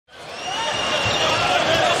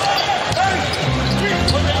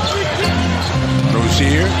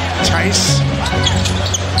Tice.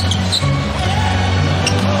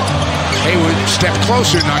 Hayward, step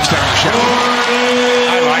closer, knocks down the shot.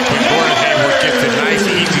 I like when Gordon Hayward gets a nice,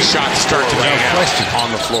 easy shot to start the game out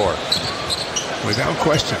on the floor. Without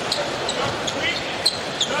question.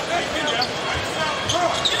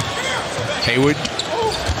 Hayward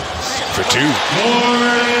for two.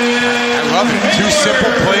 I love it. Two simple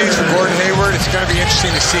plays for Gordon Hayward. It's going to be interesting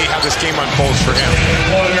to see how this game unfolds for him.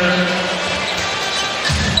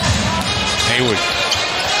 Hayward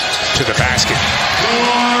to the basket.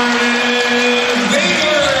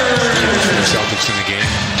 For the Celtics in the game.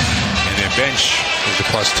 And their bench is a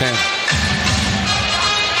 +10.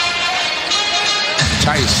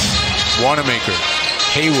 Tice, Wanamaker,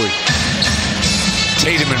 Hayward,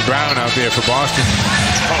 Tatum and Brown out there for Boston.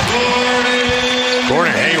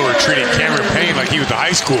 Gordon Hayward treated Cameron Payne like he was a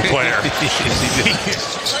high school player.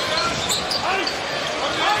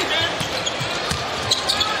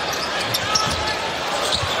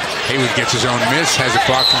 Hayward gets his own miss, has it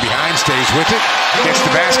blocked from behind, stays with it, gets the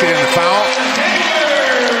basket and the foul.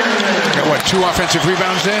 Got what, 2 offensive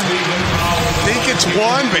rebounds there? I think it's 1,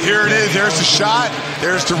 but here it is. There's the shot.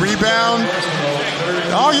 There's the rebound.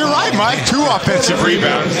 Oh, you're right, Mike. 2 offensive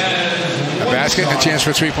rebounds. A basket and a chance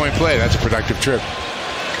for a 3-point play. That's a productive trip.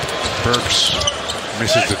 Burks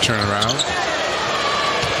misses the turnaround.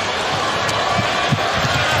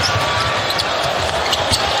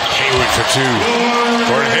 Hayward for 2.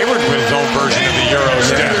 Gordon Hayward with his own version of the Euro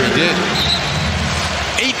step. He did.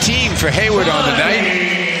 18 for Hayward on the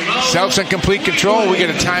night. Celtics in complete control. We get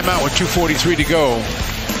a timeout with 2:43 to go.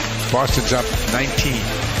 Boston's up 19.